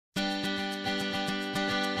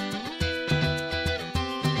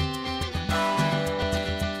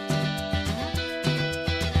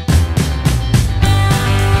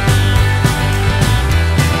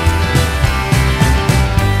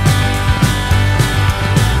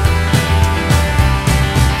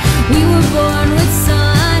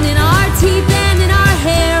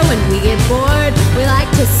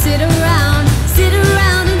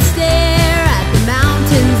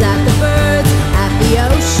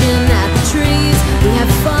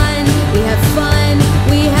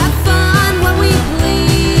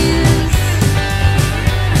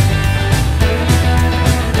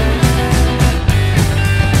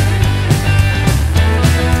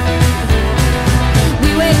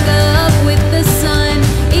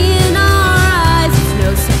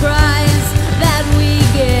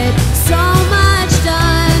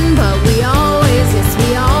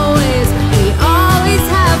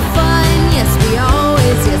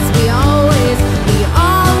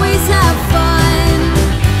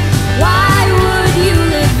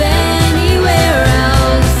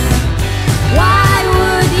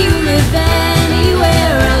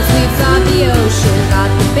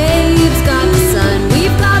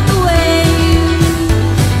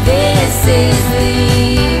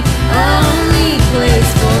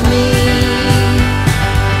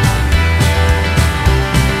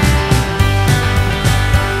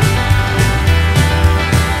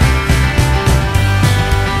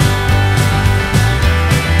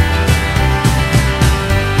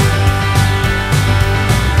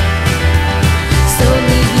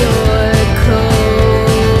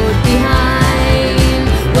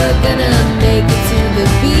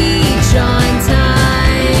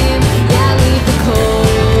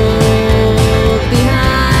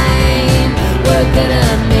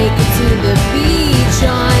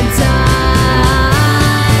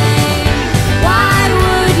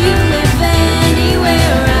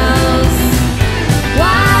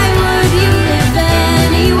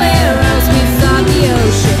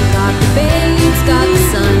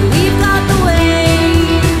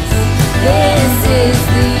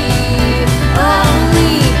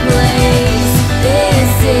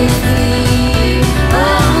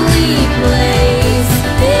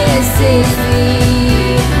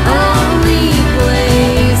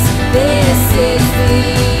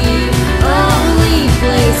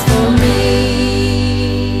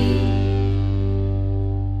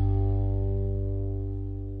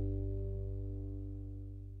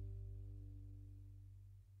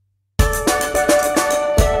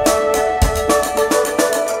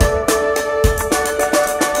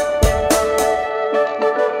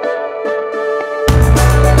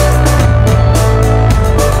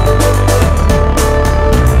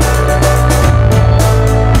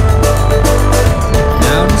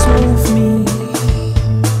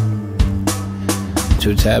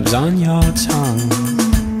2 tabs on your tongue.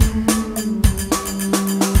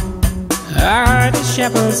 I heard the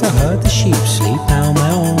shepherds, I heard the sheep sleep, now my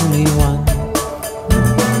only one.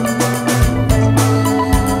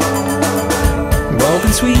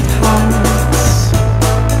 Broken sweethearts,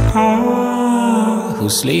 who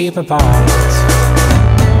sleep apart.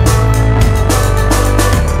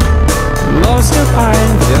 Most of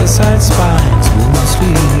pine, hillside spines, moon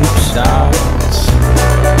sleeps out.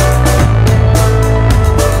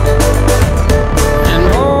 And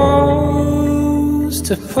most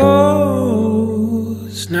of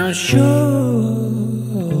pose, now shush.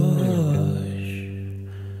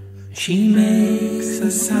 She makes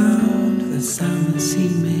the sound the sea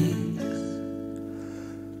makes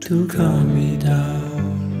to calm me down.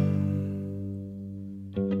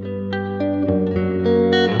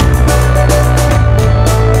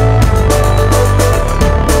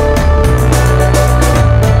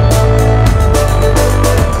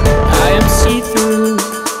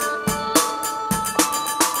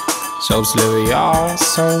 So slippery, you're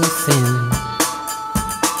so thin.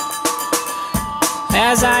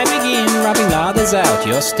 As I begin rubbing others out,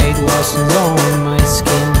 your state worsens on my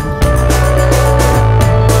skin.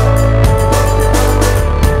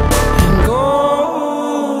 And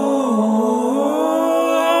gold,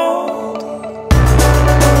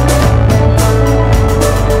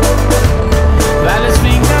 Violet's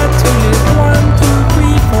finger to live 1, 2,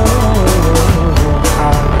 3, 4.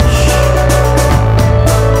 Hush.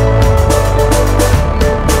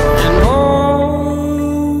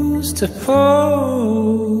 To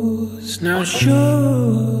pose, now shush.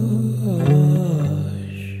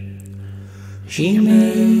 She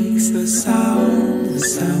makes the sound the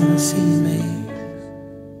sea makes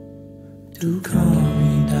to calm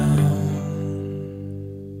me down.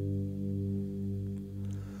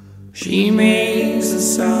 She makes the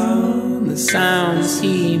sound the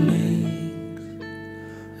sea makes.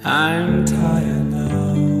 I'm tired now.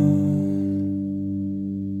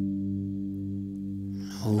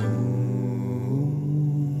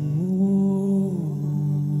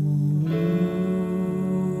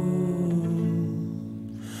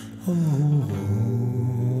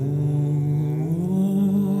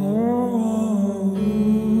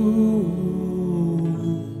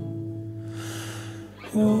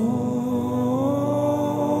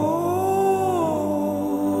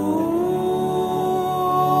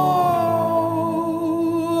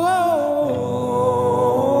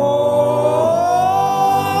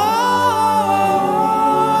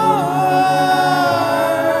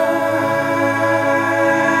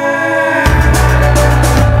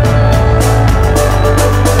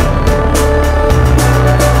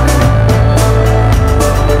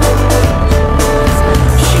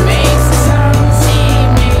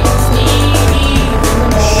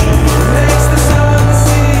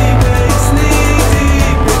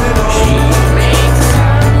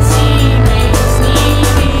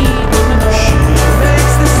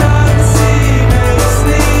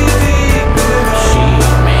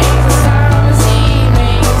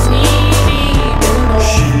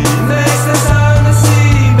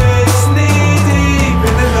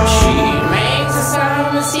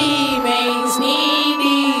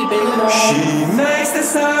 She makes the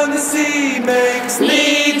sound the sea makes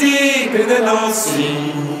knee deep in the North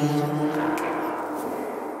Sea.